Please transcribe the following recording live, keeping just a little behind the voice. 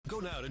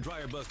now to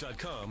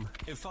DryerBuzz.com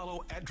and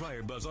follow at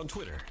DryerBuzz on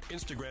Twitter,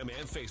 Instagram,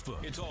 and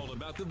Facebook. It's all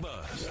about the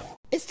buzz.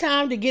 It's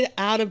time to get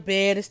out of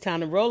bed. It's time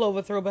to roll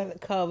over, throw back the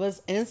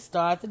covers, and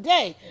start the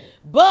day.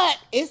 But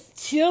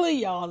it's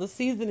chilly, y'all. The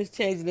season is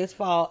changing this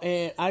fall,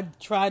 and I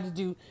tried to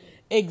do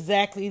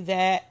exactly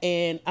that.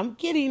 And I'm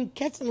catching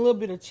a little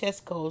bit of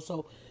chest cold,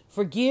 so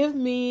forgive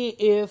me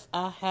if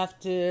I have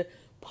to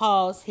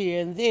pause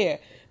here and there.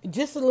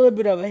 Just a little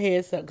bit of a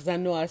heads up, because I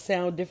know I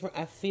sound different,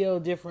 I feel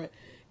different,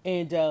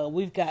 and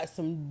we've got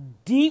some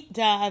deep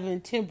dive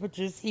in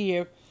temperatures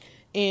here,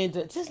 and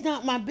just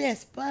not my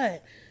best,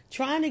 but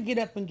trying to get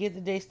up and get the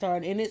day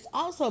started. And it's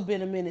also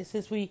been a minute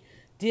since we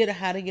did a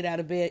How to Get Out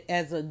of Bed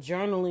as a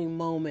journaling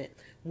moment,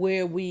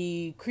 where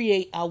we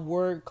create a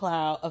word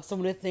cloud of some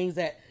of the things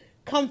that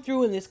come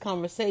through in this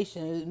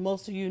conversation.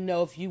 Most of you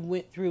know, if you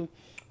went through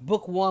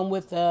book 1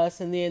 with us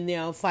and then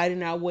now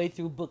fighting our way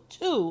through book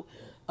 2,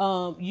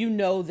 you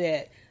know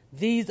that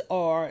these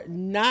are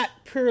not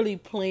purely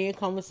plain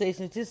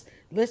conversations.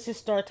 Let's just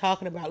start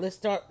talking about. Let's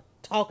start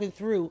talking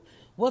through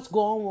what's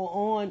going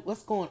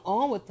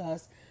on with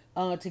us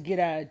to get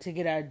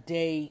our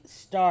day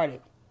started.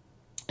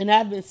 And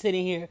I've been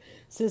sitting here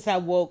since I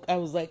woke. I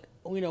was like,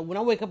 when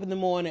I wake up in the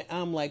morning,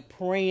 I'm like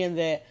praying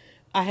that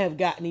I have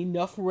gotten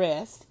enough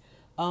rest,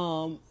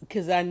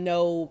 because I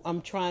know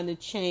I'm trying to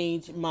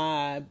change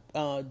my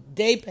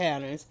day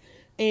patterns.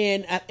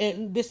 And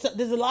there's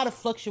a lot of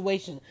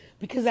fluctuation,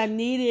 because I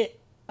needed,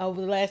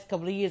 over the last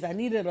couple of years, I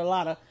needed a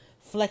lot of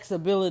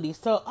flexibility.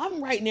 So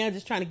I'm right now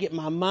just trying to get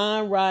my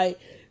mind right,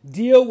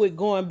 deal with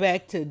going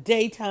back to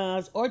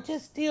daytimes, or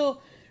just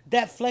still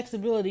that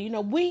flexibility.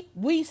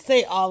 We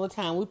say all the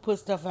time, we put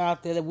stuff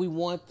out there that we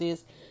want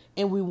this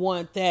and we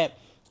want that.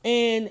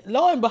 And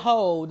lo and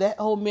behold, that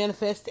whole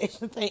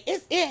manifestation thing,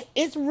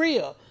 it's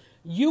real.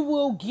 You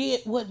will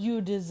get what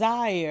you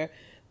desire.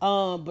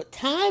 But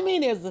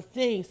timing is the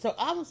thing. So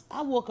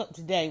I woke up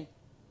today.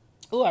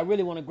 Oh, I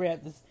really want to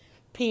grab this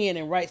pen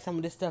and write some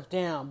of this stuff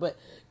down. But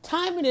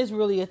timing is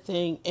really a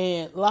thing,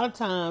 and a lot of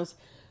times,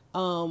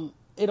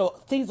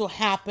 things will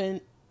happen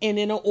in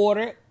an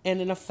order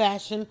and in a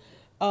fashion,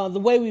 the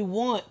way we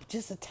want.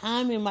 Just the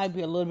timing might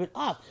be a little bit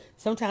off.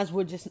 Sometimes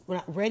we're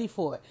not ready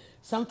for it.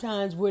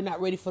 Sometimes we're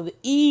not ready for the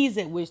ease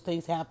at which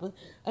things happen,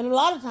 and a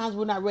lot of times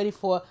we're not ready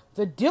for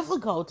the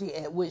difficulty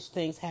at which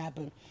things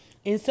happen.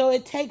 And so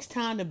it takes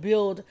time to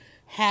build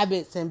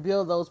habits and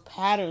build those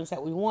patterns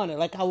that we wanted.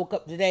 Like, I woke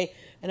up today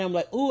and I'm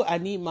like, ooh, I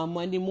need my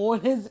Monday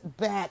mornings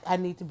back. I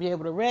need to be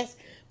able to rest,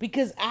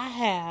 because I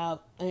have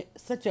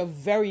such a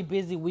very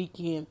busy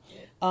weekend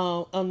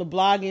on the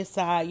blogging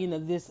side.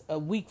 This a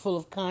week full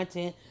of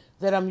content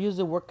that I'm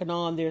usually working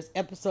on. There's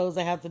episodes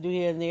I have to do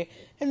here and there.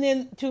 And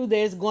then, too,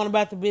 there's going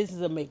about the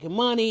business of making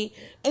money.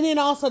 And then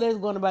also there's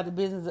going about the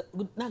business,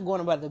 not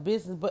going about the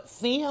business, but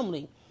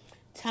family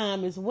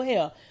time as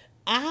well.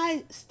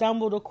 I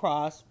stumbled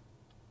across,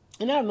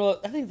 and I don't know,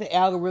 I think the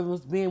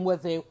algorithms being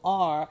what they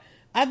are,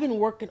 I've been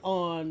working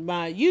on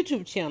my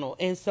YouTube channel.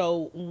 And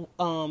so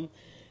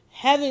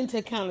having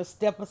to kind of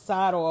step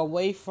aside or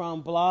away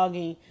from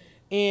blogging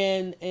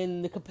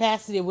in the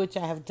capacity of which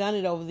I have done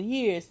it over the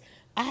years,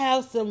 I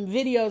have some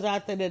videos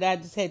out there that I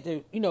just had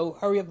to,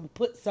 hurry up and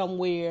put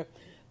somewhere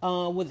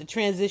with the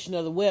transition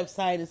of the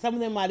website. And some of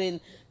them I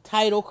didn't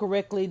title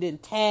correctly,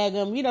 didn't tag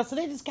them, so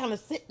they're just kind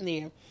of sitting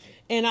there.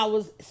 And I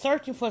was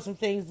searching for some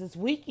things this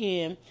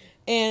weekend,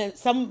 and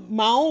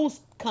my own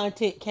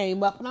content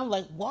came up, and I'm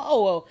like,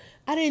 whoa,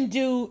 I didn't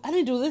do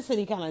this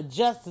any kind of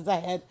justice.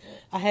 I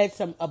had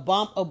some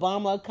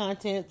Obama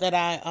content that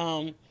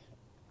I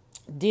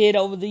did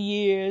over the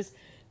years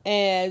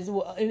as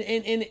well,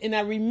 and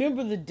I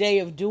remember the day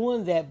of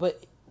doing that,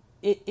 but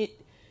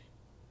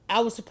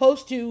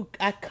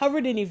I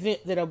covered an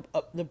event that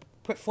the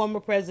former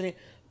president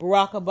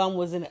Barack Obama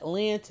was in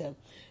Atlanta.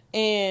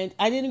 And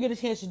I didn't get a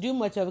chance to do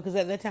much of it, because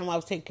at that time I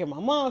was taking care of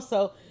my mom.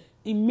 So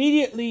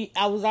immediately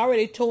I was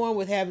already torn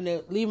with having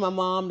to leave my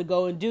mom to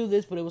go and do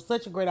this, but it was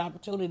such a great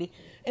opportunity.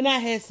 And I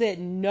had said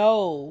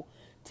no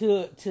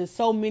to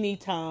so many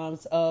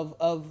times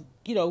of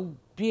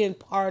being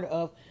part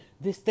of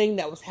this thing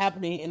that was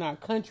happening in our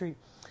country.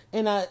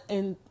 And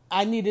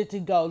I needed to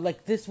go.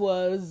 Like, this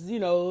was,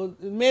 the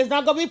man's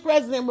not going to be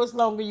president much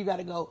longer. You got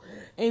to go.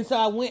 And so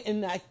I went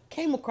and I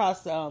came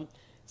across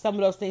some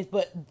of those things,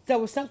 but there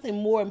was something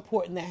more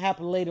important that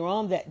happened later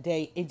on that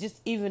day, and just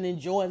even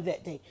enjoying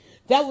that day.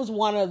 That was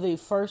one of the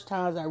first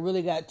times I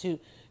really got to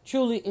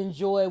truly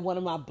enjoy one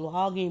of my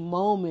blogging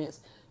moments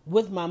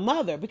with my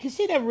mother, because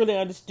she never really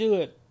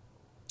understood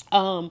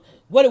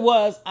what it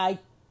was.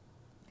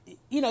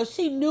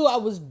 She knew I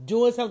was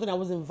doing something, I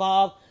was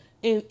involved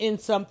in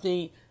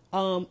something,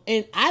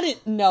 and I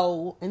didn't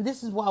know, and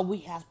this is why we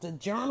have to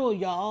journal,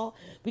 y'all,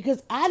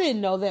 because I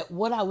didn't know that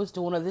what I was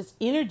doing, or this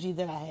energy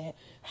that I had,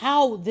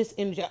 how this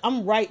energy,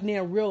 I'm right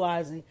now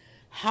realizing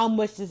how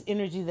much this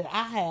energy that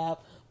I have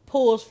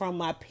pulls from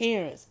my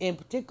parents, and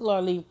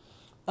particularly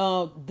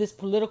this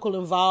political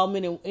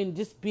involvement and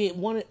just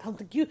being one. I'm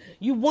like,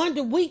 you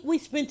wonder, we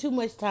spend too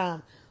much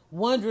time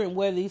wondering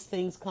where these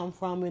things come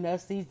from in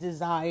us, these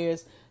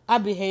desires, our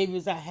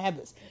behaviors, our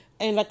habits.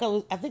 And like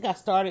I think I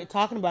started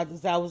talking about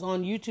this. I was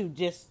on YouTube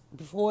just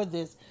before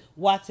this,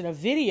 watching a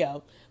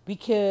video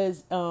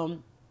because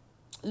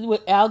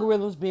with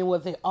algorithms being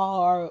what they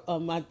are,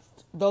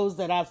 those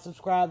that I've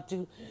subscribed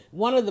to,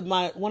 one of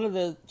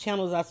the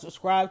channels I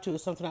subscribed to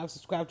is something I've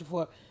subscribed to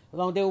for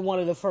long. They were one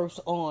of the first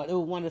on. They were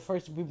one of the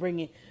first to be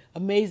bringing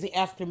amazing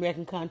African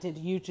American content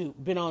to YouTube.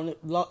 Been on it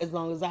as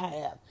long as I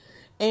have.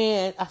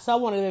 And I saw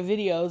one of their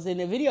videos, and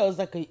the video is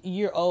like a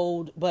year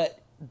old, but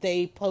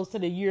they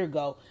posted a year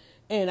ago.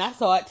 And I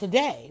saw it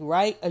today,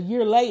 right? A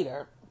year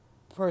later,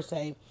 per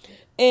se.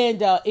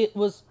 And it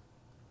was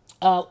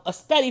a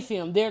study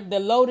film. They're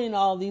loading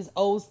all these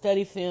old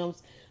study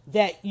films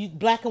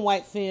black and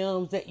white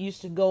films that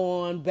used to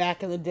go on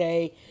back in the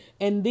day.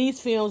 And these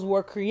films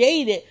were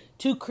created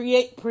to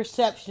create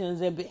perceptions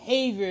and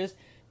behaviors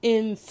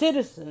in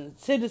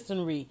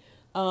citizenry.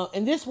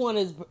 And this one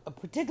is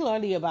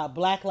particularly about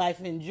black life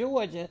in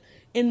Georgia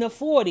in the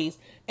 40s.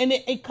 And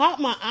it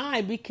caught my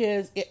eye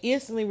because it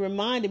instantly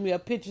reminded me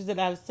of pictures that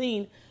I've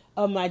seen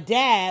of my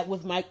dad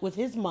with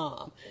his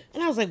mom.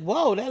 And I was like,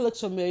 whoa, that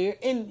looks familiar.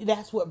 And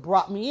that's what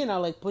brought me in.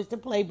 I pushed the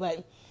play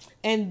button.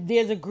 And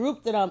there's a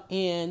group that I'm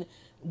in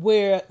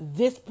where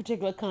this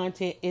particular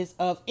content is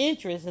of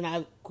interest, and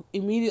I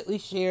immediately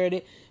shared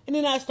it. And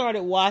then I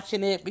started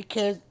watching it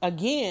because,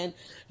 again,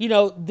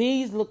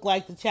 these look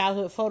like the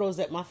childhood photos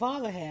that my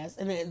father has,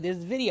 and this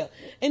video.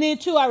 And then,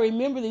 too, I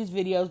remember these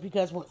videos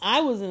because when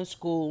I was in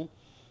school,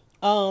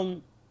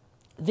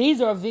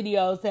 these are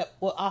videos that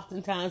will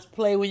oftentimes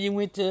play when you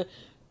went to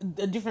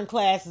the different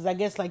classes, I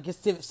guess like your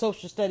civic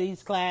social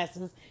studies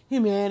classes,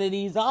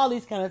 humanities, all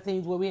these kind of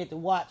things where we had to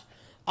watch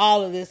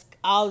all of this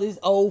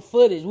old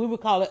footage. We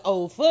would call it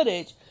old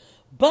footage.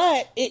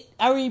 But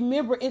I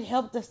remember it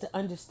helped us to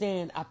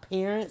understand our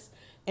parents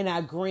and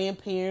our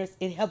grandparents.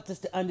 It helped us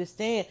to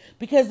understand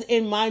because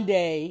in my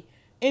day,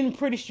 and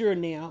pretty sure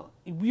now,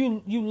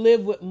 you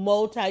live with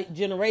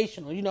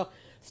multi-generational.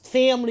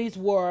 Families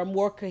were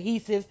more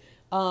cohesive.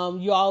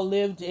 You all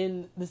lived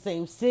in the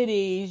same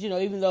cities,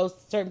 even though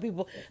certain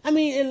people,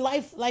 and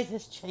life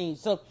has changed.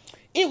 So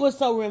it was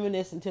so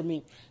reminiscent to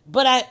me.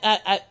 But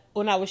I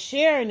when I was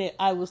sharing it,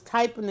 I was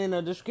typing in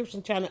a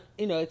description trying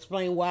to,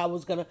 explain why I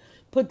was going to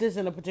put this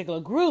in a particular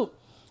group.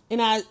 And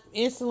I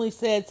instantly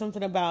said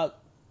something about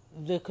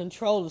the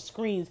control of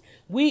screens.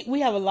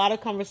 We have a lot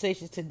of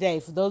conversations today.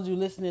 For those of you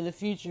listening in the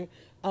future,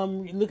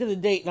 look at the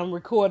date and I'm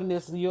recording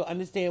this and you'll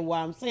understand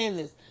why I'm saying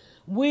this.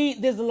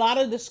 There's a lot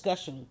of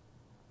discussion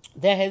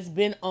that has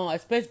been on,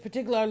 especially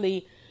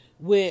particularly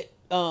with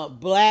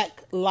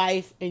black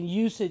life and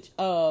usage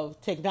of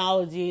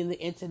technology and the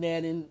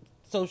internet and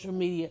social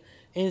media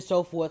and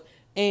so forth,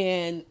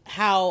 and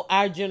how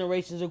our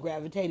generations are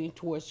gravitating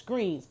towards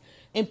screens.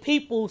 And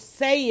people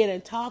say it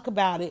and talk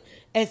about it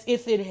as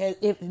if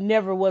it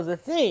never was a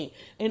thing.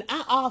 And I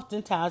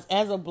oftentimes,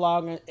 as a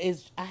blogger,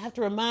 I have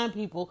to remind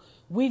people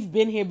we've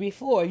been here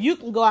before. You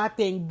can go out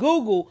there and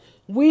Google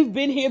 "we've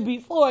been here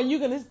before," and you're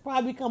going to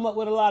probably come up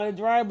with a lot of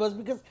dryer buzz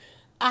because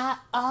I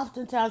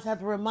oftentimes have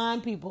to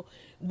remind people,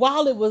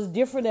 while it was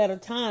different at a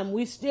time,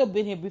 we've still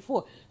been here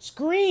before.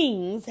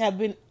 Screens have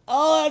been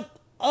of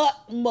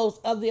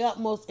the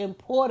utmost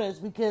importance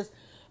because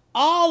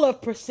all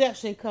of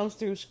perception comes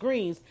through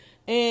screens.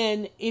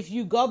 And if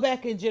you go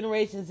back in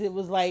generations, it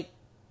was like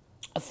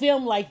a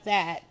film like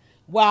that,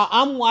 while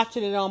I'm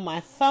watching it on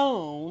my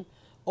phone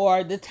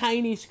or the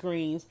tiny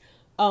screens,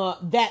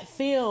 that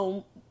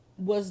film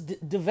was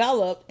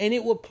developed and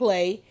it would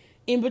play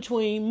in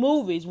between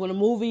movies. When a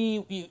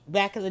movie,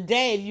 back in the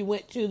day, if you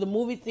went to the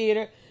movie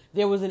theater,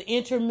 there was an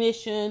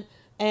intermission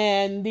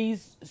and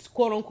these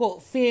quote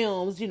unquote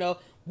films,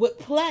 would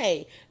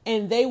play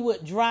and they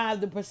would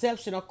drive the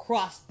perception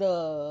across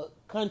the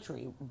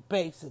country,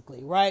 basically,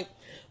 right?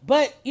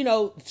 But,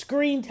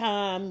 screen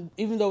time,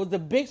 even though the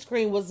big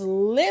screen, was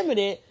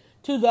limited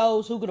to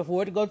those who could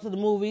afford to go to the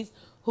movies,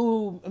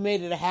 who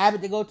made it a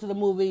habit to go to the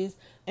movies,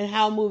 and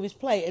how movies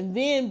play. And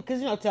then,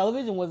 because,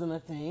 television wasn't a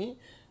thing,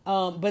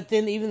 but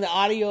then even the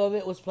audio of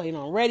it was playing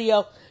on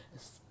radio,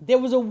 there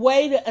was a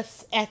way to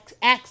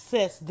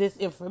access this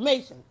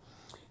information.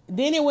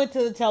 Then it went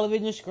to the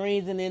television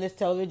screens, and then as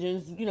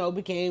televisions,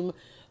 became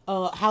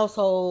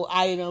household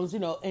items,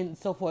 and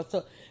so forth.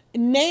 So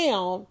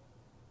now,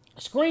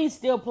 screens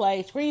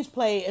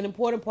play an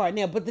important part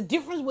now. But the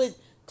difference with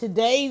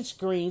today's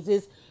screens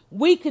is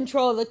we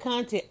control the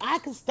content. I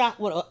can stop.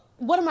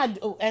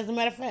 As a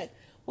matter of fact,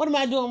 what am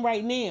I doing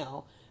right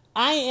now?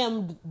 I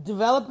am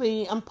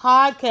I'm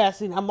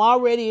podcasting. I'm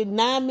already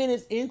 9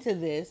 minutes into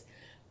this.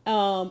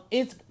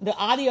 The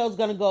audio is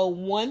going to go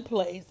one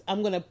place.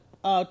 I'm going to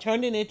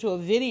turn it into a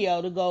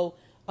video to go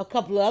a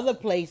couple of other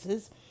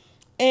places.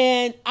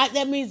 And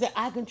that means that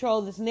I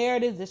control this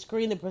narrative, the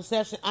screen, the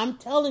perception. I'm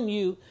telling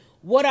you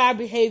what our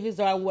behaviors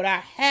are, what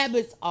our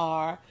habits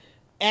are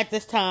at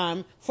this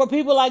time for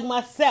people like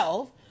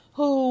myself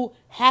who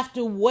have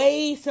to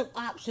weigh some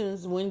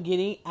options when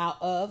getting out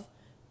of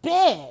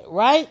bed,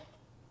 right?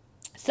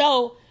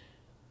 So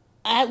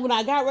when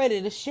I got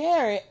ready to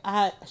share it,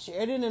 I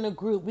shared it in a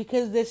group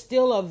because there's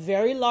still a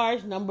very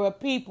large number of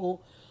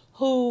people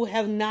who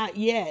have not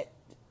yet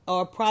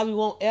or probably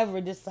won't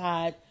ever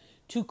decide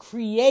to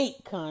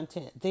create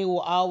content. They will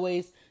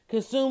always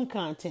consume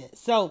content.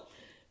 So,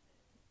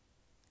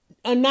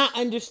 not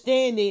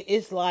understanding,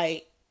 it's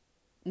like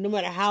no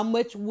matter how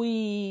much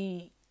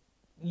we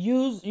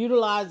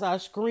utilize our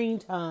screen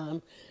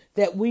time,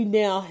 that we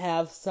now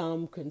have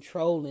some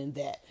control in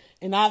that.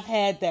 And I've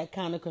had that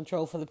kind of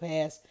control for the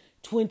past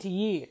 20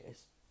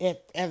 years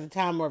at the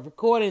time of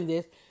recording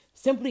this,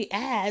 simply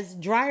as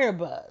Dryer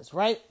Buzz,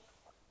 right?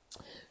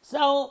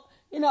 So,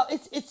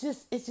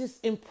 it's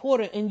just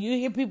important. And you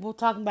hear people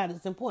talking about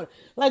it's important.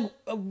 Like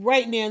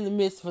right now in the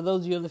midst, for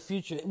those of you in the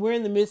future, we're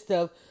in the midst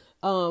of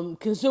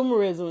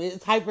consumerism.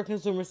 It's hyper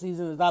consumer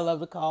season, as I love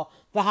to call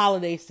the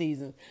holiday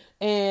season.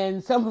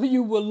 And some of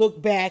you will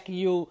look back and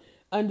you'll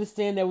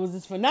understand there was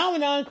this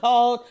phenomenon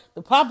called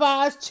the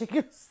Popeyes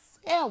chicken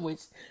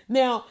sandwich.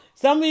 Now,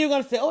 some of you are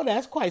going to say, oh,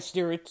 that's quite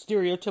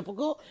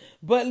stereotypical.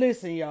 But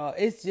listen, y'all,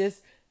 it's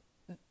just,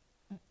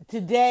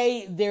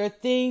 today there are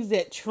things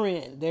that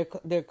trend.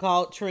 They're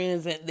called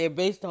trends, and they're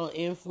based on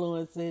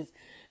influences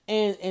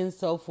and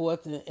so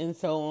forth and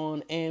so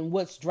on. And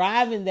what's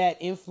driving that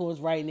influence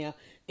right now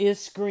is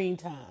screen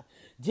time.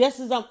 Just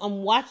as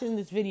I'm watching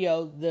this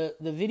video,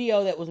 the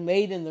video that was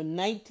made in the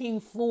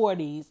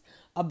 1940s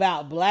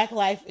about black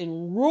life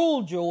in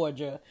rural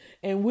Georgia,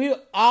 and we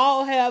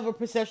all have a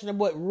perception of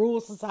what rural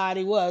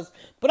society was.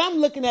 But I'm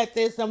looking at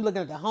this, I'm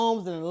looking at the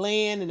homes and the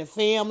land and the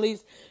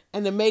families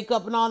and the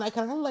makeup and all that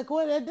kind of. I'm like,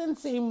 well, that doesn't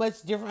seem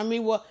much different. I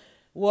mean, well,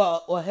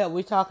 hell,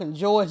 we're talking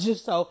Georgia,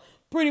 so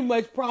pretty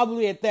much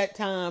probably at that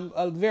time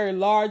a very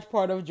large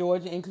part of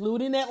Georgia,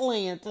 including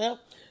Atlanta,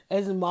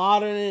 as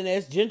modern and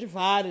as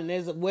gentrified and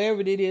as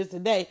wherever it is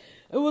today,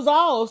 it was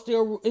all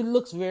still, it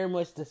looks very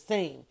much the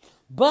same.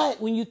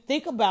 But when you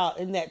think about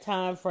in that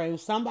time frame,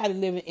 somebody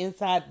living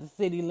inside the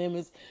city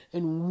limits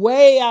and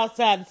way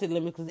outside the city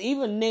limits, because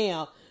even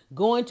now,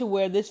 going to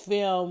where this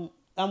film,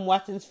 I'm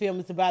watching this film,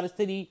 it's about a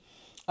city,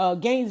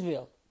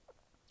 Gainesville.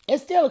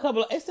 It's still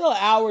an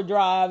hour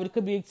drive. It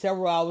could be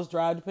several hours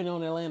drive depending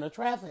on Atlanta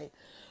traffic.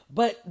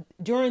 But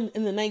in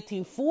the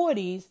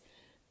 1940s,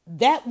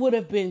 that would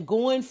have been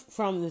going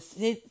from the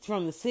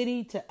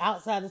city to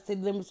outside the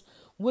city limits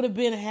would have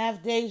been a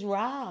half day's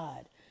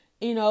ride.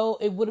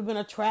 It would have been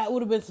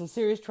would have been some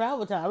serious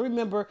travel time. I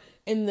remember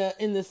in the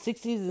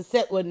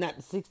 60s, well, not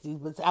the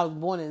 60s, but I was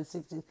born in the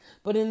 60s,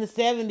 but in the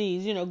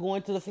 70s,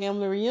 going to the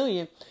family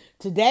reunion.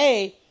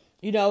 Today,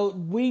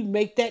 we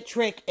make that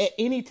trek at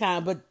any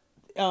time, but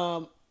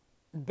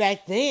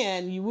back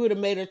then you would have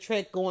made a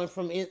trek going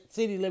from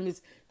city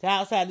limits to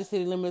outside the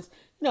city limits,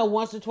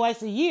 once or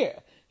twice a year.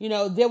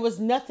 There was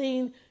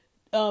nothing,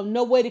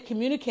 no way to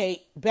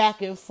communicate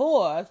back and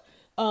forth,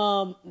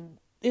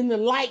 in the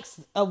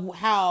likes of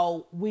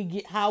how we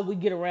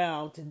get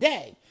around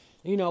today.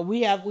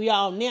 We have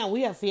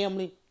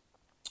family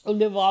who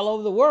live all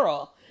over the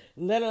world.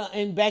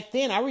 And back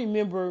then I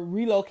remember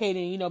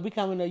relocating,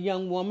 becoming a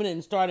young woman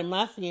and starting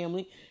my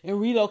family and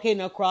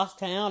relocating across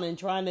town and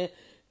trying to,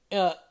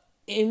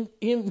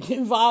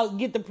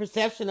 get the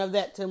perception of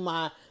that to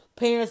my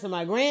parents and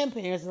my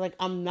grandparents. Like,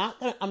 I'm not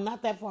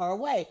that far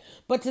away.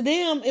 But to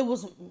them, it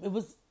was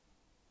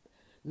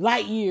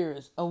light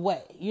years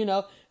away,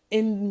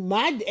 In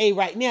my day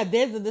right now,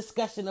 there's a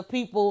discussion of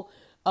people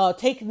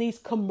taking these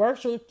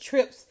commercial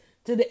trips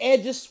to the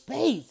edge of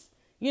space,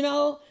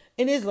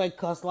 and it's like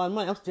costs a lot of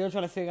money. I'm still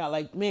trying to figure out,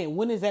 like, man,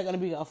 when is that going to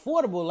be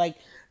affordable? Like,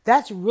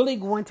 that's really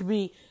going to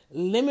be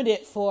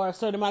limited for a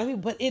certain amount of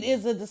people. But it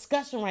is a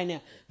discussion right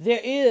now. There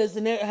is,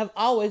 and there have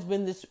always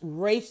been this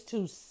race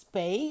to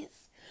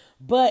space.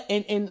 But,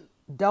 and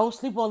don't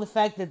sleep on the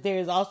fact that there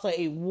is also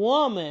a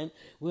woman.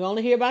 We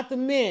only hear about the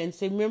men.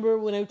 So remember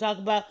when they talk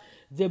about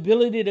the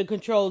ability to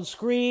control the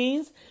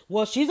screens?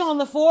 Well, she's on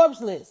the Forbes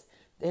list.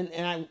 And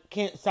I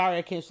can't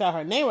shout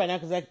her name right now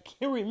because I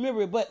can't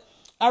remember it. But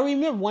I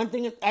remember one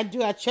thing I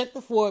do, I check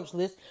the Forbes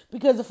list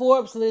because the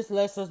Forbes list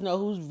lets us know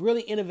who's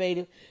really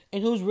innovative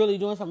and who's really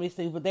doing some of these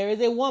things. But there is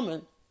a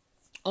woman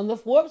on the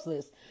Forbes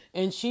list,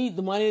 and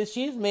the money that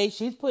she's made,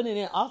 she's putting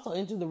it also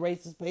into the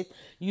race space.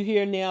 You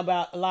hear now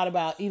a lot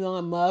about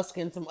Elon Musk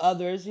and some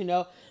others,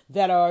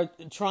 that are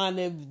trying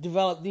to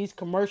develop these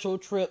commercial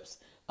trips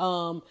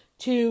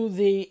to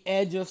the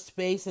edge of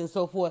space and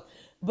so forth.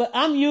 But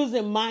I'm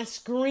using my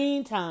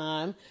screen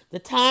time, the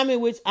time in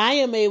which I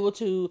am able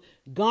to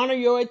garner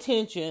your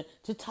attention,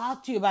 to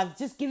talk to you about it,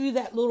 just give you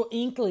that little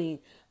inkling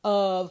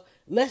of,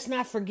 let's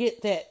not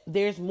forget that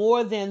there's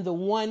more than the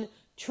one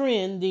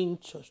trending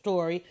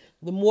story,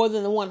 more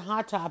than the one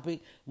hot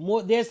topic.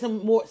 There's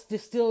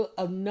still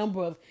a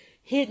number of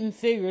hidden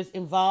figures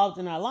involved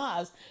in our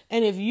lives.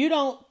 And if you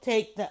don't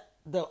take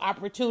the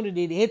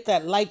opportunity to hit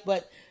that like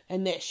button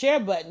and that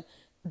share button,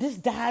 this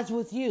dies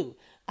with you.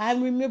 I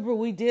remember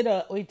we did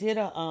a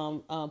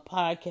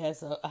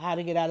podcast, how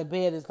to get out of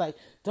bed. It's like,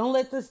 don't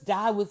let this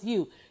die with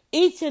you.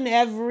 Each and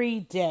every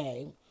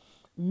day,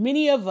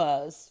 many of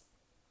us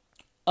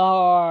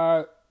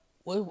are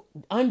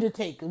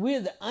Undertaker.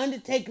 We're the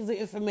undertakers of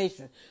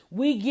information.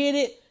 We get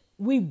it,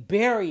 we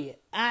bury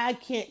it. I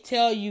can't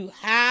tell you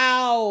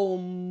how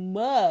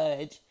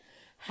much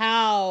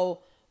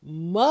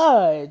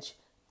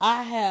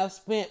I have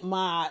spent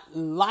my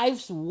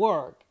life's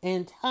work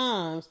and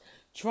times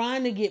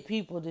trying to get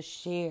people to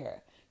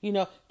share.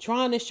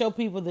 Trying to show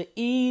people the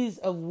ease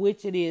of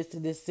which it is to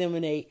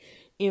disseminate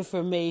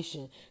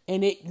information.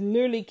 And it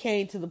literally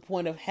came to the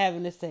point of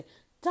having to say,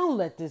 don't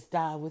let this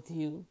die with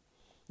you.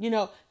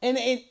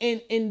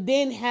 And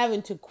then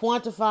having to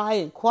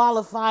quantify and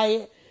qualify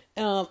it,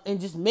 and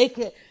just make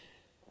it,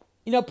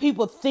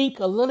 people think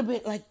a little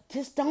bit like,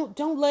 just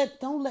don't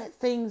let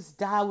things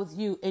die with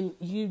you. And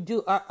you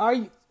do, are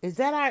you, is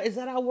that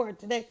our word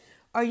today?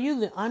 Are you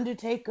the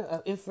undertaker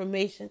of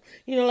information?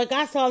 Like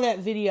I saw that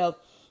video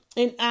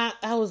and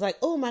I was like,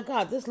 oh my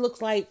God, this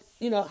looks like,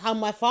 how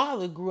my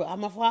father grew up, how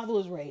my father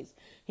was raised.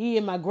 He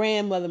and my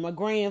grandmother, my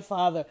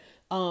grandfather,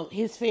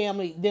 his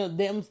family,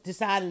 them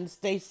deciding to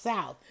stay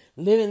south,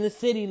 live in the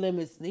city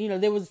limits.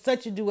 There was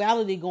such a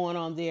duality going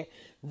on there.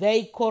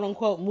 They, quote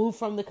unquote, moved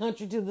from the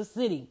country to the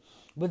city.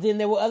 But then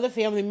there were other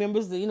family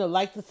members that,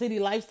 liked the city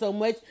life so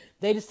much,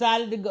 they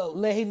decided to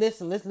go, hey,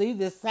 listen, let's leave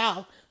this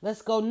south.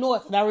 Let's go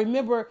north. And I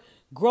remember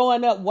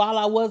growing up while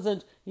I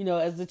wasn't,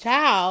 as a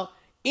child,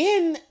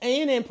 in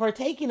and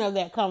partaking of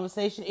that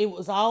conversation, it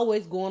was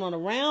always going on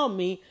around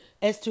me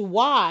as to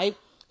why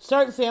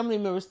certain family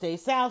members stayed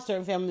south,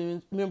 certain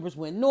family members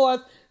went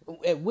north,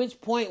 at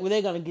which point were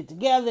they going to get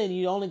together, and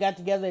you only got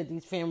together at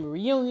these family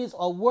reunions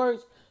or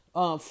works,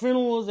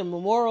 funerals and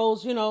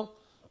memorials,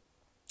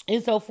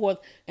 and so forth.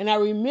 And I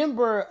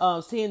remember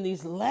seeing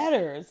these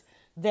letters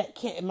that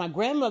my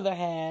grandmother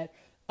had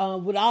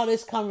with all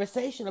this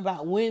conversation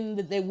about when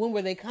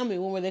were they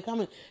coming,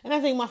 and I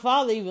think my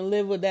father even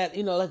lived with that,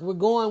 like we're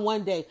going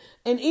one day.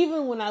 And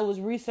even when I was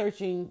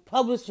researching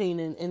publishing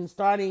and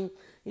starting,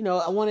 I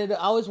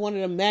always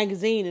wanted a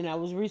magazine, and I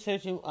was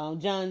researching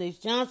John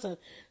H. Johnson,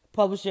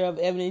 publisher of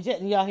Ebony and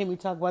Jet, and y'all hear me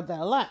talk about that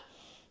a lot.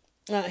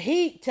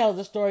 He tells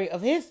the story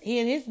of he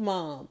and his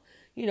mom,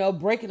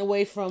 breaking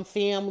away from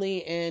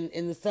family and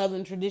the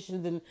Southern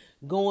traditions and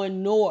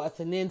going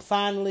north, and then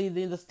finally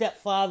the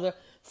stepfather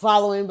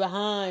following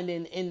behind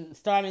and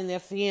starting their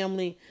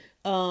family,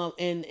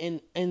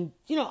 and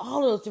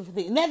all those different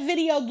things. And that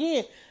video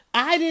again,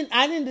 I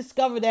didn't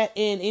discover that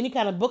in any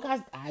kind of book.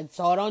 I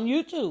saw it on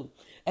YouTube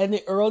in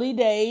the early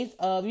days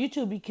of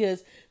YouTube,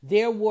 because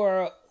there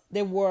were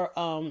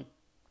a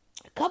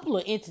couple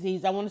of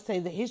entities. I want to say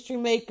the History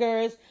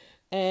Makers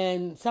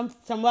and some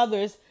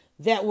others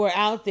that were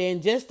out there,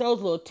 and just those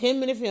little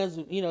 10-minute films.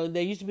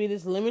 There used to be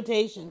this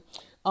limitation,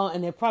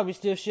 and there probably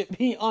still should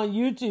be on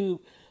YouTube,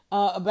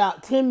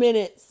 about 10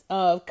 minutes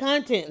of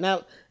content.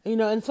 Now,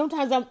 and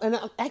sometimes I'm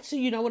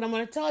actually, what I'm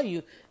going to tell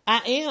you, I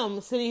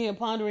am sitting here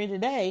pondering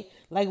today,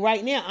 like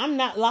right now, I'm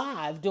not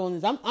live doing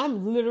this.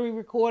 I'm literally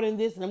recording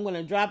this, and I'm going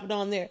to drop it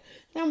on there.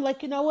 And I'm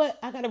like, you know what?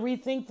 I got to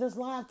rethink this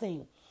live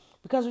thing,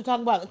 because we're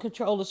talking about the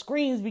control of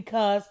screens,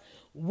 because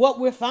what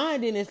we're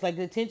finding is like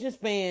the attention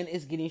span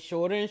is getting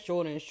shorter and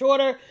shorter and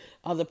shorter.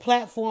 The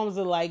platforms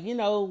are like,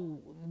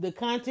 the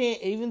content,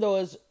 even though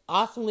it's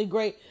awesomely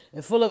great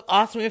and full of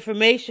awesome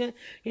information,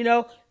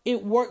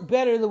 it worked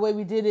better the way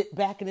we did it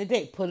back in the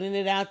day, putting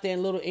it out there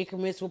in little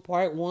increments with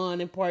part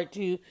 1 and part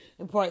 2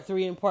 and part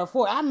 3 and part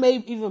 4. I may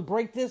even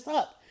break this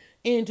up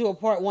into a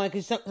part 1,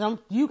 because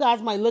you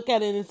guys might look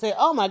at it and say,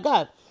 oh my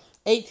God,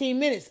 18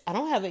 minutes. I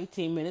don't have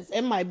 18 minutes.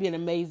 It might be an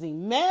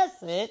amazing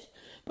message,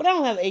 but I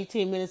don't have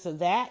 18 minutes of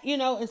that,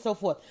 and so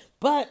forth.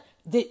 But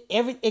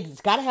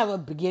it's got to have a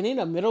beginning,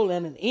 a middle,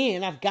 and an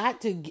end. I've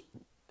got to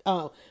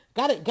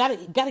got to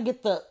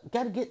get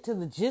to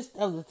the gist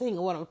of the thing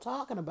of what I'm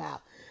talking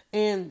about.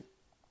 And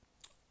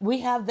we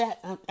have that.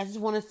 I just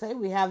want to say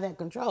we have that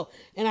control,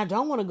 and I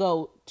don't want to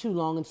go too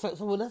long. And so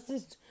let's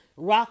just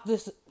rock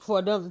this for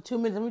another 2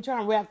 minutes. Let me try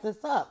and wrap this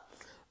up.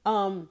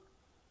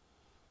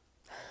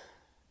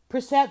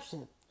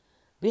 Perception,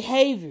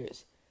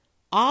 behaviors,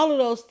 all of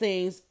those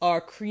things are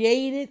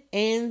created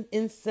and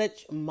in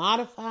such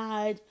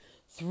modified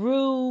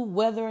through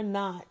whether or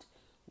not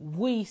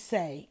we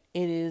say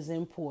it is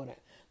important.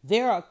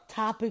 There are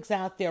topics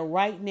out there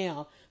right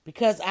now,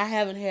 because I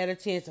haven't had a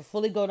chance to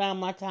fully go down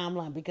my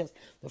timeline, because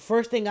the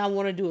first thing I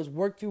want to do is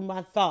work through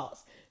my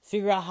thoughts,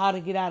 figure out how to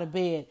get out of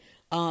bed,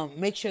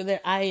 make sure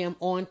that I am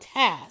on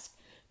task,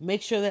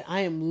 make sure that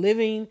I am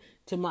living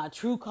to my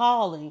true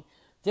calling.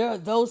 There are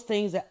those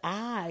things that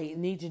I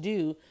need to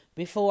do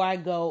before I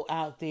go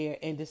out there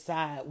and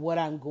decide what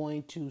I'm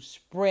going to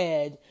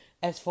spread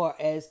as far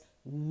as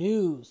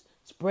news.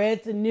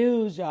 Spread the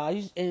news, y'all.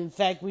 In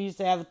fact, we used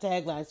to have a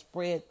tagline,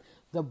 spread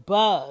the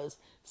buzz.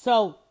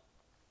 So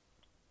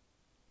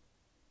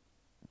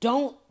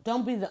don't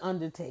be the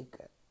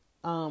undertaker.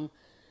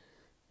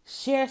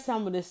 Share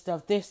some of this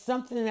stuff. There's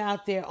something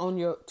out there on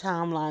your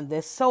timeline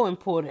that's so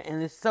important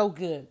and it's so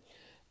good.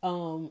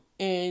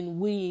 And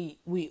we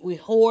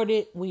hoard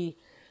it.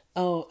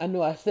 I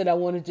know I said I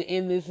wanted to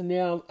end this, and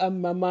now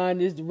my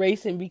mind is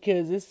racing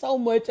because there's so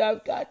much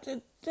I've got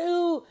to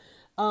do.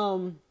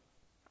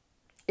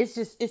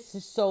 it's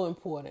just so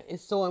important.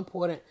 It's so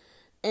important.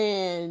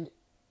 And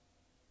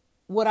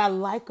what I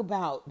like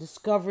about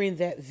discovering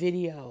that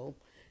video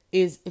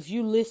is if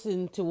you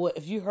listen to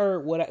if you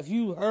heard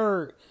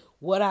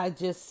what I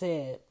just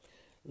said,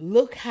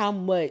 look how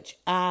much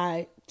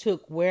I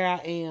took where I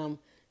am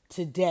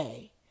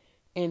today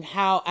and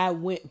how I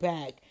went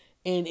back.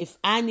 And if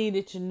I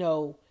needed to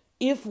know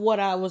if what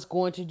I was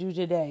going to do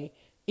today,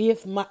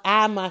 if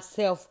I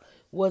myself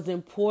was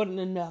important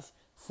enough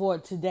for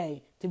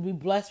today, to be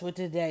blessed with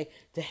today,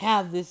 to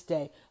have this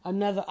day,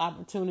 another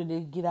opportunity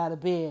to get out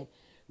of bed,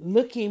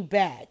 looking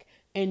back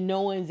and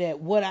knowing that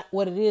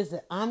what it is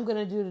that I'm going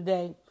to do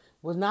today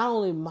was not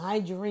only my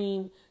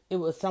dream, it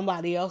was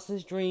somebody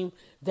else's dream,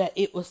 that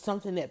it was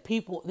something that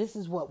this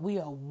is what we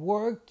are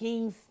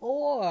working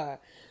for.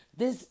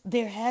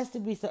 There has to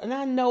be something. And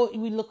I know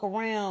we look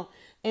around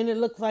and it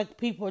looks like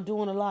people are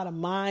doing a lot of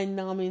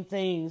mind-numbing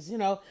things,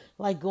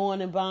 like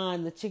going and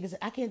buying the chicken.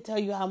 I can't tell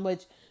you how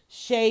much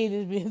shade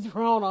is being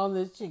thrown on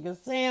this chicken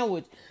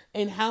sandwich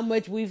and how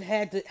much we've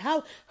had to,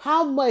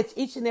 how much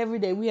each and every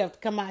day we have to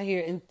come out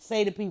here and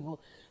say to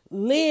people,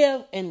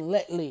 live and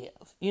let live,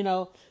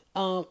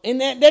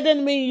 and that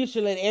doesn't mean you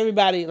should let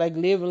everybody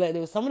live and let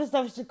live. Some of the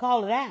stuff you should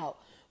call it out.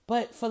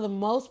 But for the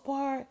most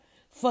part,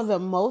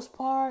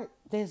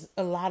 there's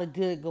a lot of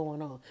good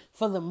going on.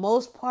 For the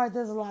most part,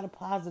 there's a lot of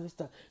positive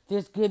stuff.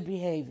 There's good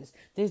behaviors.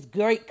 There's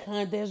great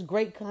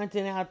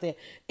content out there.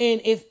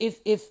 And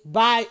if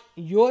by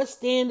your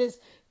standards,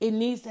 it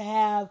needs to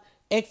have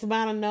X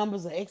amount of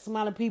numbers or X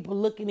amount of people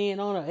looking in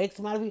on it, or X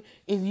amount of people,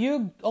 if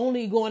you're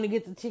only going to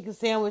get the chicken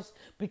sandwich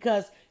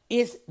because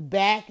it's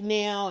back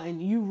now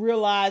and you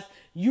realize,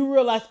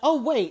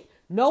 oh wait,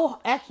 no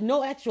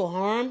actual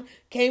harm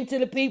came to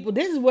the people.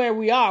 This is where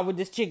we are with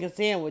this chicken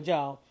sandwich,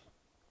 y'all.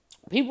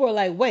 People are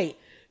like, wait,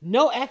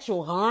 no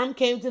actual harm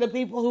came to the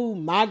people who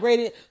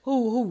migrated,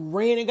 who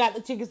ran and got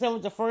the chicken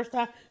sandwich the first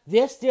time.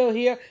 They're still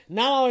here.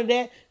 Not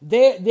only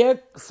that, they're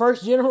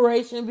first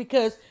generation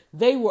because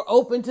they were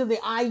open to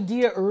the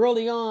idea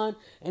early on.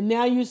 And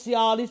now you see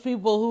all these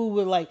people who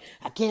were like,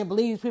 I can't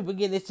believe these people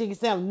get this chicken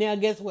sandwich. Now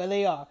guess where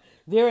they are?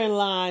 They're in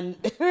line.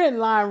 They're in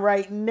line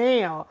right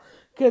now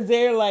because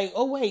they're like,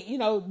 oh wait,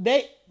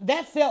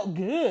 that felt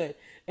good.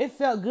 It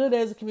felt good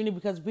as a community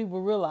because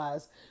people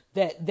realized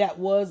that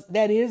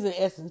is in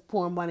essence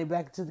pouring money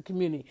back into the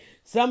community.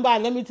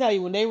 Somebody, let me tell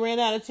you, when they ran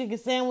out of chicken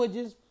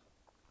sandwiches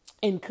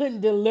and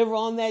couldn't deliver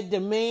on that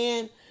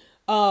demand,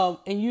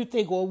 and you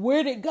think, well,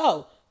 where'd it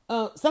go?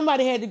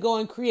 Somebody had to go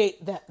and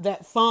create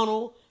that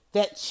funnel,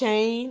 that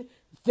chain.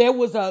 The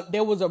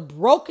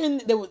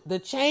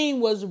chain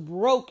was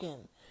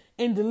broken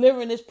in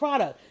delivering this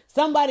product.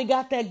 Somebody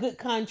got that good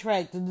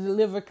contract to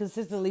deliver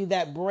consistently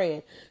that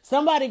bread.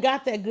 Somebody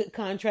got that good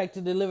contract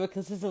to deliver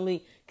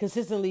consistently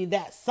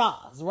that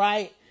sauce,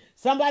 right?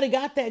 Somebody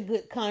got that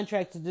good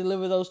contract to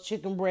deliver those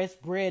chicken breasts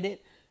breaded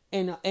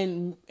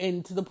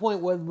and to the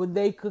point where when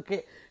they cook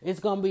it, it's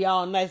gonna be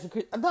all nice and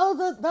crispy.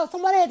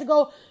 Somebody had to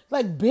go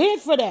bid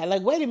for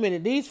that. Wait a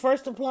minute, these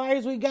first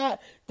suppliers we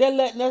got, they're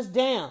letting us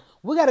down.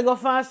 We got to go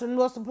find some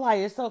more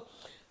suppliers. So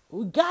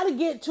we got to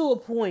get to a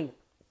point.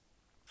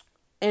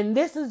 And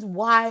this is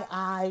why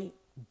I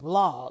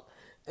blog.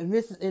 And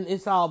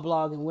it's all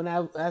blogging. When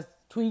I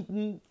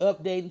tweeting,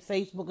 updating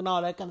Facebook and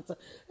all that kind of stuff.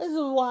 This is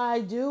why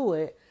I do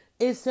it.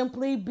 It's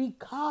simply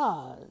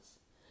because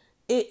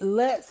it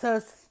lets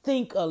us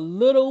think a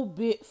little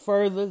bit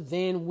further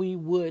than we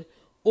would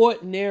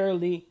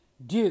ordinarily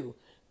do.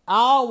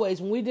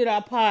 When we did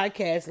our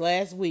podcast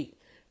last week,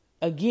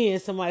 again,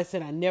 somebody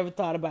said, I never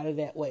thought about it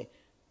that way.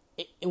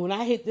 And when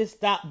I hit this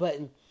stop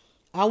button,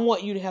 I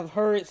want you to have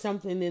heard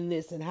something in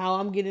this and how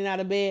I'm getting out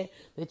of bed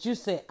that you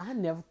said, I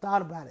never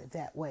thought about it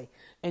that way.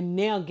 And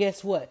now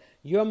guess what?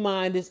 Your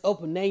mind is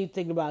open. Now you're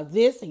thinking about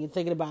this and you're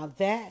thinking about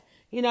that.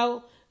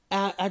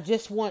 I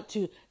just want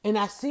to, and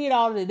I see it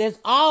all. There's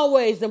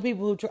always some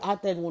people who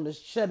out there want to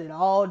shut it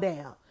all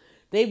down.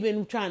 They've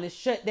been trying to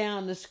shut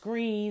down the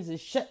screens and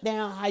shut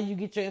down how you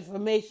get your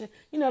information.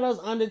 Those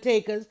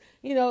undertakers,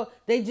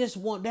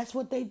 that's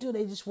what they do.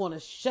 They just want to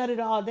shut it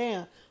all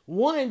down.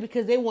 One,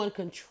 because they want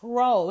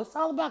control. It's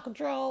all about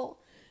control.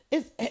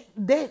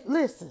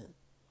 Listen,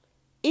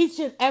 each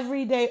and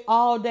every day,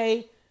 all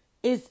day,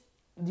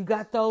 you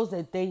got those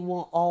that they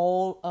want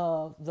all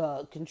of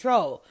the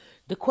control.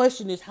 The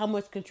question is, how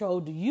much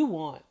control do you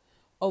want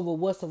over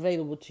what's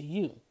available to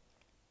you?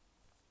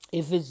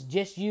 If it's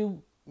just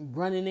you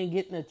running and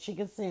getting a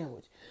chicken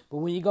sandwich. But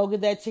when you go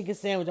get that chicken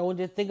sandwich, I want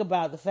you to think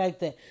about the fact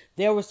that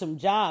there were some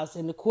jobs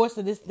in the course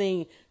of this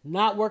thing,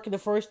 not working the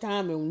first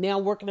time and now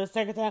working the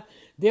second time.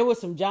 There were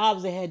some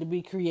jobs that had to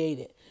be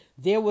created.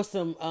 There was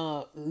some,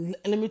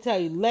 let me tell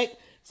you,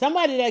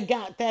 somebody that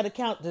got that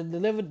account to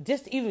deliver,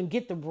 just to even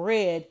get the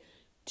bread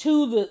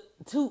to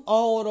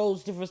all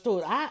those different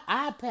stores.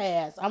 I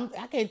passed.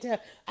 I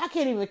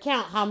can't even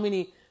count how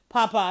many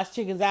Popeye's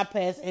chickens I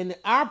passed, and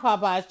our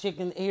Popeye's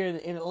chicken here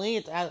in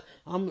Atlanta,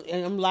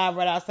 I'm live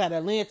right outside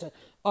Atlanta,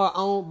 are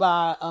owned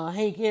by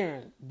Hank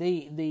Aaron,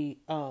 the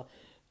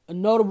a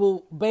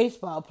notable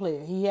baseball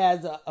player. He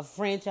has a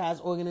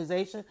franchise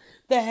organization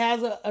that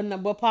has a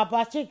number of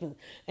Popeye chickens.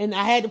 And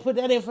I had to put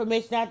that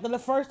information out there the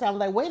first time. I was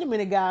like, wait a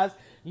minute, guys.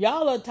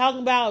 Y'all are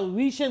talking about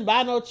we shouldn't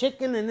buy no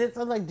chicken and this.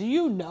 I was like, do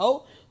you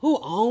know who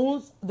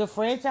owns the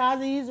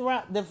franchisees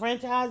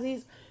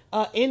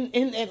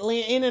in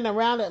Atlanta, in and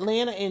around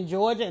Atlanta and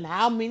Georgia, and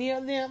how many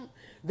of them,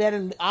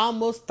 that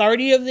almost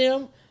 30 of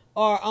them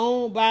are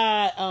owned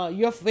by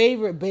your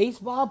favorite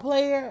baseball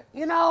player,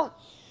 you know?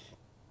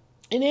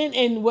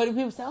 And what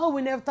people say, oh,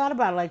 we never thought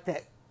about it like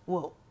that.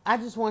 Well, I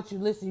just want you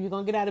to listen. You're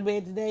going to get out of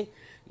bed today,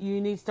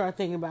 you need to start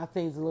thinking about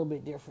things a little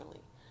bit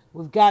differently.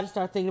 We've got to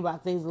start thinking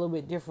about things a little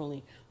bit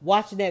differently.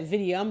 Watching that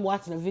video, I'm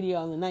watching a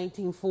video in the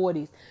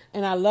 1940s,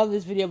 and I love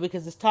this video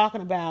because it's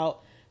talking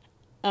about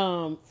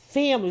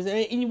families.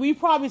 And we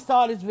probably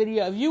saw this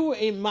video, if you were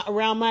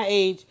around my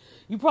age,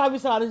 you probably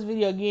saw this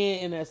video again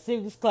in a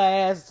civics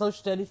class, social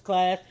studies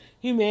class,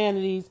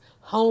 humanities,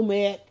 home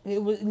ec.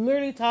 It was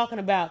literally talking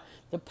about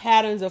the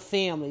patterns of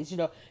families. You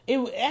know,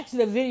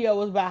 the video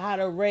was about how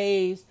to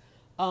raise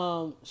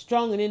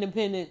strong and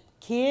independent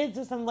kids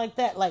or something like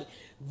that. Like,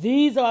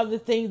 these are the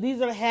things, these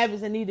are the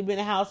habits that need to be in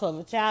the household.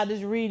 If a child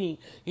is reading,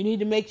 you need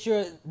to make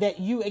sure that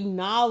you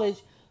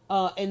acknowledge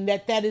and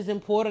that is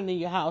important in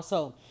your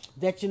household.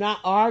 That you're not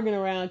arguing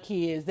around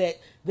kids, that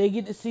they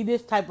get to see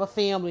this type of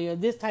family or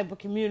this type of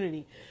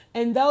community.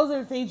 And those are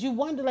the things you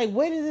wonder, like,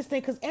 where does this thing,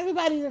 because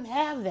everybody doesn't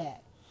have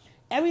that.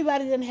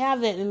 Everybody doesn't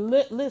have that. And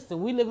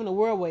listen, we live in a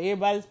world where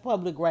everybody's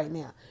public right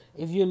now.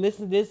 If you're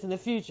listening to this in the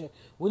future,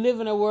 we live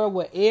in a world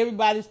where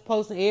everybody's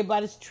posting,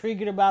 everybody's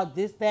triggered about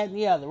this, that, and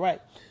the other,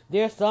 right?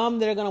 There are some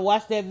that are going to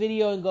watch that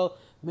video and go,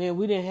 man,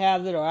 we didn't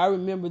have it, or I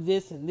remember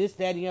this and this,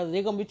 that, and the other.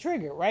 They're going to be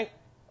triggered, right?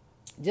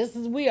 Just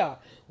as we are.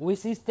 When we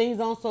see things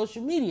on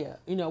social media,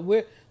 you know,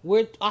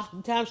 we're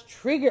oftentimes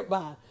triggered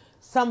by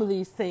some of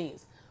these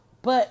things.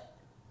 But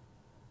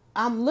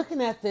I'm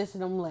looking at this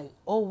and I'm like,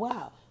 oh,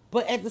 wow.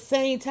 But at the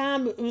same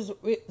time,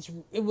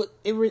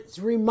 it's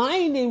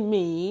reminding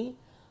me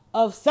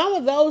of some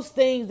of those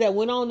things that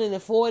went on in the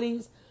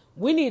 40s.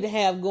 We need to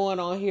have going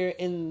on here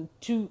in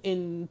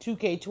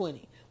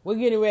 2K20. We're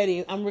getting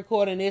ready. I'm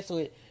recording this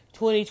with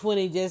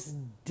 2020 just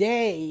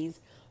days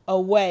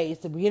away.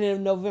 It's the beginning of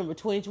November.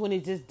 2020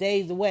 is just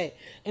days away.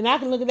 And I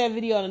can look at that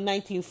video in the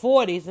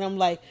 1940s and I'm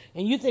like,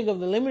 and you think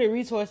of the limited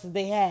resources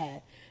they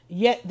had,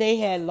 yet they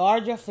had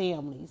larger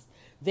families.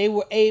 They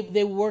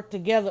worked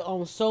together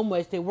on so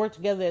much. They worked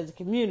together as a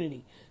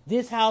community.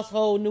 This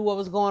household knew what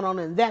was going on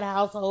in that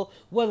household,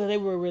 whether they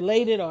were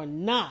related or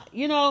not,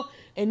 you know?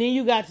 And then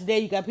you got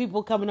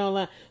people coming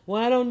online.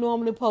 Well, I don't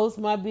normally post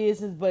my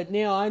business, but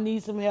now I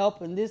need some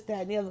help and this,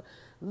 that, and the other.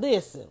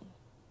 Listen,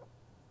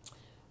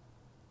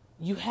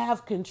 you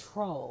have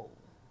control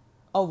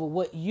over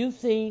what you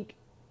think,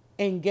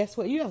 and guess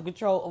what? You have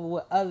control over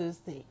what others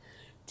think.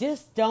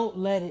 Just don't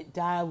let it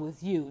die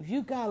with you. If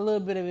you got a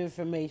little bit of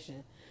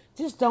information,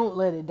 just don't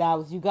let it die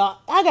with you.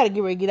 I got to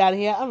get ready to get out of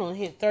here. I'm going to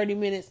hit 30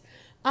 minutes.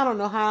 I don't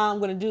know how I'm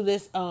going to do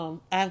this.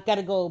 I've got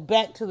to go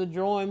back to the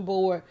drawing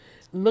board,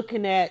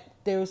 looking at,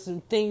 there's some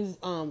things,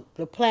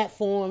 the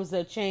platforms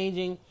that are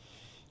changing,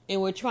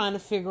 and we're trying to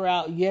figure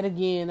out yet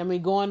again. I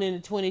mean, going into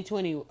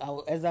 2020,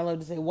 as I love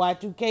to say,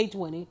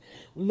 Y2K20,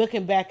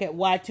 looking back at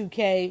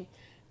Y2K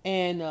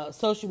and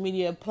social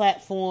media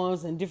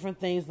platforms and different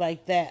things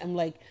like that. I'm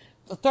like,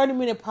 a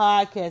 30-minute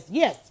podcast.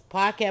 Yes,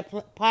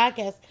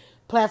 podcast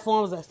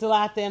platforms are still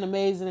out there and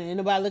amazing, and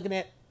anybody looking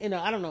at, you know,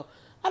 I don't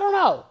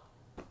know.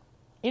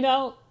 You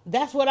know,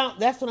 that's what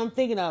I'm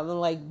thinking of.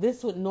 And like,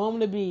 this would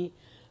normally be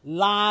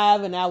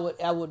live, and I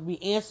would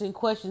be answering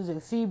questions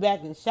and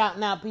feedback and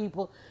shouting out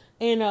people.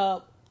 And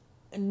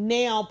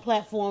now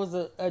platforms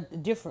are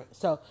different.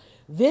 So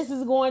this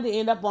is going to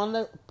end up on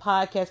the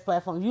podcast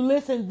platform. You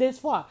listen this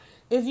far.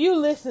 If you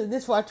listen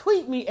this far,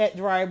 tweet me at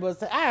Dryerbuzz.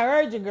 Say, I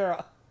heard you,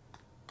 girl.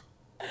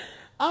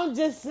 I'm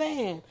just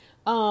saying.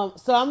 So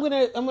I'm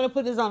gonna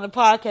put this on the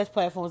podcast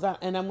platforms,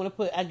 and I'm gonna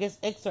put, I guess,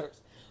 excerpts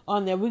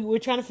on there. We're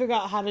trying to figure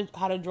out how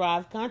to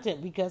drive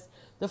content because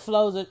the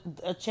flows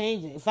are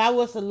changing. If I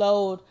was to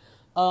load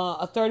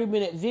a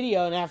 30-minute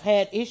video, and I've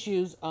had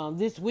issues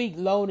this week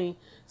loading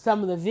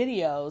some of the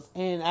videos,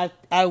 and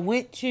I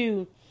went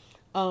to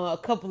a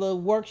couple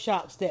of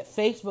workshops that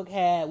Facebook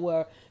had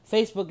where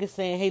Facebook is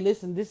saying, hey,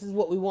 listen, this is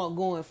what we want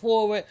going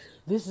forward.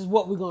 This is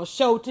what we're going to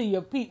show to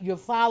your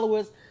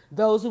followers,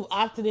 those who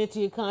opted into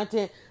your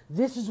content.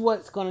 This is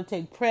what's going to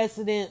take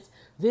precedence.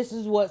 This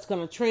is what's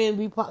going to trend,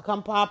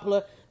 become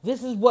popular.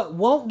 This is what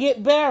won't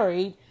get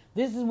buried.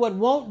 This is what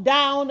won't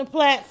die on the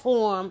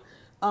platform.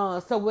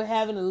 So we're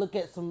having to look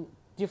at some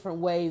different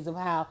ways of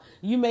how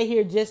you may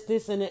hear just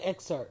this in an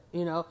excerpt,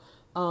 you know,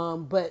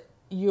 but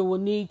you will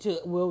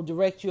we'll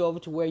direct you over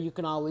to where you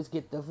can always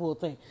get the full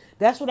thing.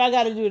 That's what I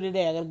got to do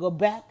today. I got to go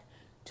back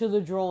to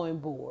the drawing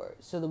board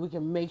so that we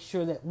can make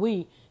sure that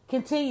we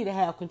continue to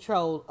have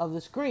control of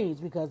the screens,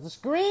 because the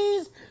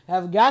screens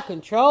have got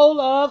control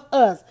of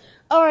us.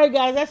 All right,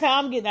 guys, that's how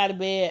I'm getting out of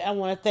bed. I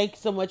want to thank you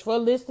so much for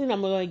listening.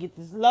 I'm going to get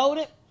this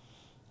loaded,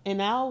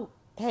 and I'll,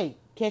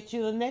 catch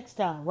you the next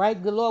time,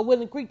 right? Good Lord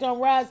willing, creek don't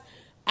rise.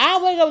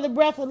 I wake up with the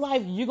breath of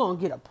life, you're going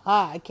to get a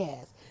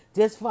podcast.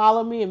 Just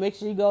follow me and make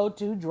sure you go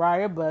to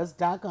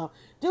dryerbuzz.com.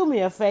 Do me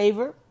a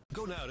favor.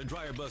 Go now to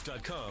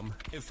dryerbuzz.com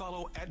and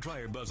follow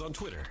 @dryerbuzz on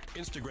Twitter,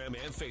 Instagram,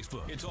 and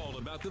Facebook. It's all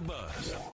about the buzz.